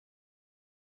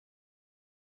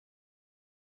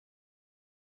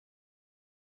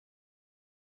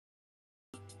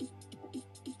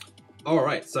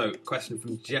Alright, so question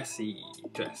from Jessie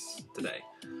Jess today.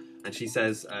 And she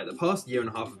says, the past year and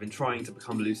a half I've been trying to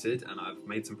become lucid and I've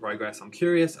made some progress. I'm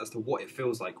curious as to what it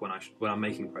feels like when I'm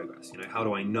making progress. You know, how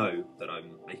do I know that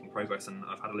I'm making progress and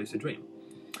I've had a lucid dream?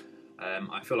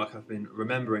 I feel like I've been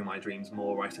remembering my dreams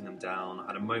more, writing them down. I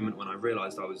had a moment when I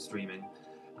realised I was dreaming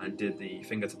and did the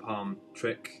finger to palm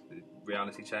trick, the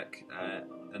reality check,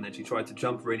 and then she tried to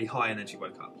jump really high and then she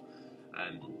woke up.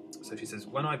 So she says,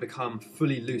 when I become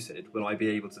fully lucid, will I be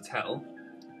able to tell?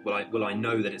 Will I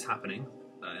know that it's happening,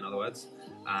 in other words?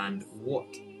 And what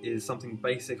is something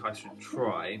basic I should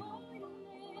try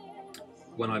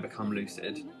when I become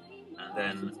lucid? And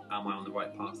then, am I on the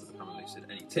right path to becoming lucid?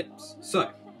 Any tips? So,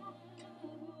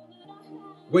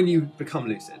 when you become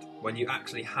lucid, when you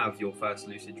actually have your first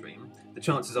lucid dream, the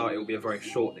chances are it will be a very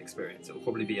short experience. It will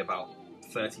probably be about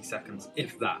 30 seconds,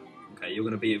 if that. Okay, you're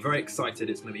going to be very excited,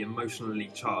 it's going to be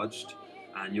emotionally charged,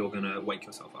 and you're going to wake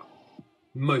yourself up.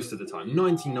 Most of the time,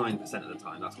 99% of the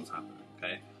time, that's what's happening,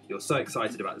 okay? You're so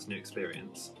excited about this new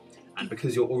experience, and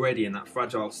because you're already in that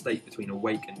fragile state between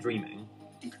awake and dreaming,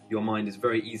 your mind is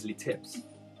very easily tipped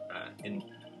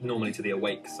normally to the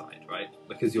awake side, right?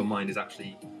 Because your mind is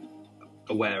actually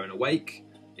aware and awake,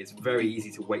 it's very easy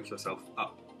to wake yourself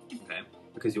up, okay?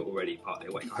 Because you're already partly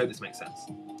awake. I hope this makes sense.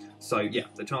 So yeah,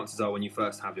 the chances are when you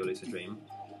first have your lucid dream,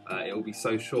 it will be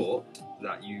so short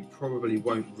that you probably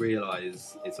won't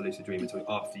realise it's a lucid dream until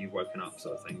after you've woken up,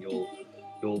 sort of thing.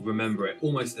 You'll remember it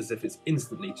almost as if it's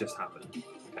instantly just happened,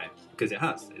 okay? Because it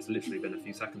has. It's literally been a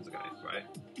few seconds ago, right?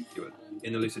 You were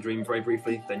in the lucid dream very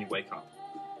briefly, then you wake up.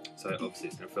 So obviously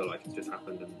it's going to feel like it's just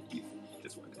happened and you've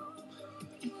just woken up.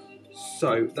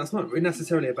 So that's not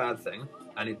necessarily a bad thing,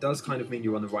 and it does kind of mean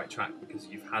you're on the right track because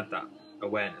you've had that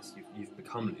awareness, you've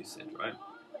become lucid, right?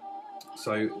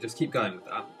 So just keep going with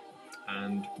that,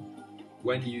 and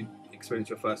when you experience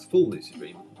your first full lucid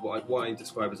dream, what I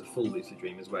describe as a full lucid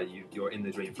dream is where you're in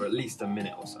the dream for at least a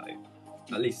minute or so,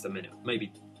 at least a minute,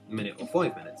 maybe a minute or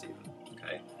 5 minutes even,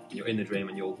 okay? You're in the dream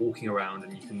and you're walking around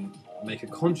and you can make a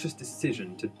conscious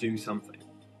decision to do something,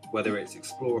 whether it's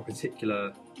explore a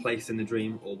particular place in the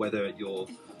dream or whether you're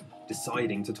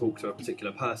deciding to talk to a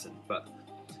particular person. But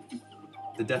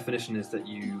the definition is that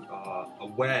you are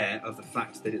aware of the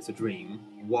fact that it's a dream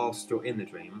whilst you're in the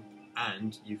dream,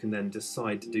 and you can then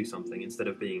decide to do something instead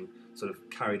of being sort of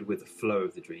carried with the flow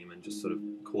of the dream and just sort of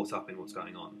caught up in what's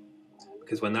going on.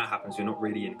 Because when that happens, you're not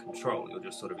really in control, you're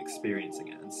just sort of experiencing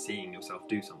it and seeing yourself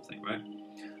do something, right?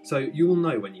 So you will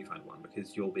know when you've had one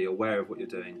because you'll be aware of what you're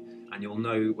doing, and you'll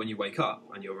know when you wake up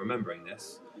and you're remembering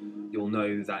this, you'll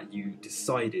know that you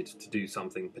decided to do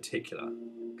something particular,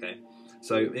 okay?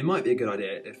 So it might be a good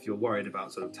idea if you're worried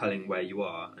about sort of telling where you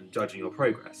are and judging your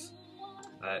progress.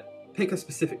 Pick a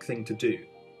specific thing to do.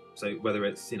 So whether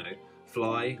it's, you know,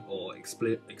 fly or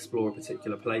explore a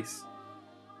particular place,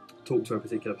 talk to a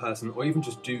particular person, or even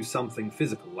just do something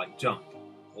physical like jump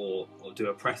or do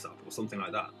a press up or something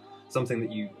like that. Something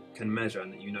that you can measure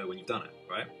and that you know when you've done it,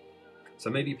 right? So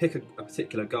maybe pick a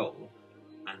particular goal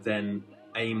and then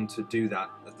aim to do that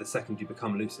the second you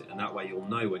become lucid, and that way you'll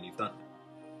know when you've done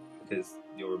it because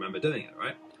you'll remember doing it,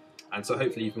 right? And so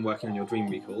hopefully you've been working on your dream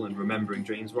recall and remembering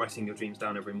dreams, writing your dreams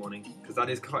down every morning, because that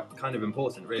is kind of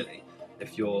important, really.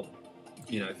 If you're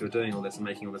doing all this and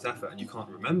making all this effort and you can't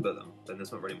remember them, then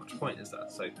there's not really much point, is there?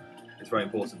 So it's very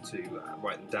important to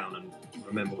write them down and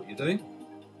remember what you're doing.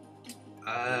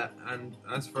 And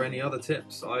as for any other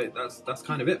tips, that's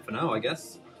kind of it for now, I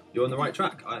guess. You're on the right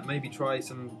track. Maybe try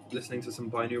listening to some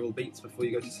binaural beats before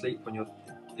you go to sleep.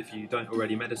 If you don't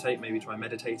already meditate, maybe try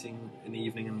meditating in the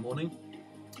evening and morning.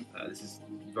 This is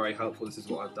very helpful. This is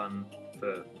what I've done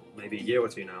for maybe a year or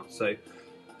two now. So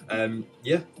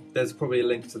yeah, there's probably a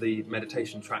link to the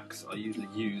meditation tracks I usually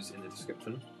use in the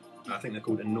description. I think they're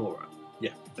called Enora.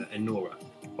 Yeah, Enora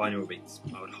binaural beats.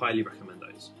 I would highly recommend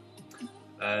those.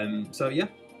 So yeah,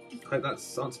 I hope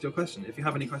that's answered your question. If you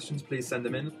have any questions, please send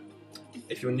them in.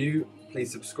 If you're new, please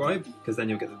subscribe, because then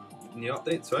you'll get the new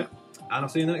updates, right? And I'll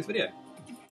see you in the next video.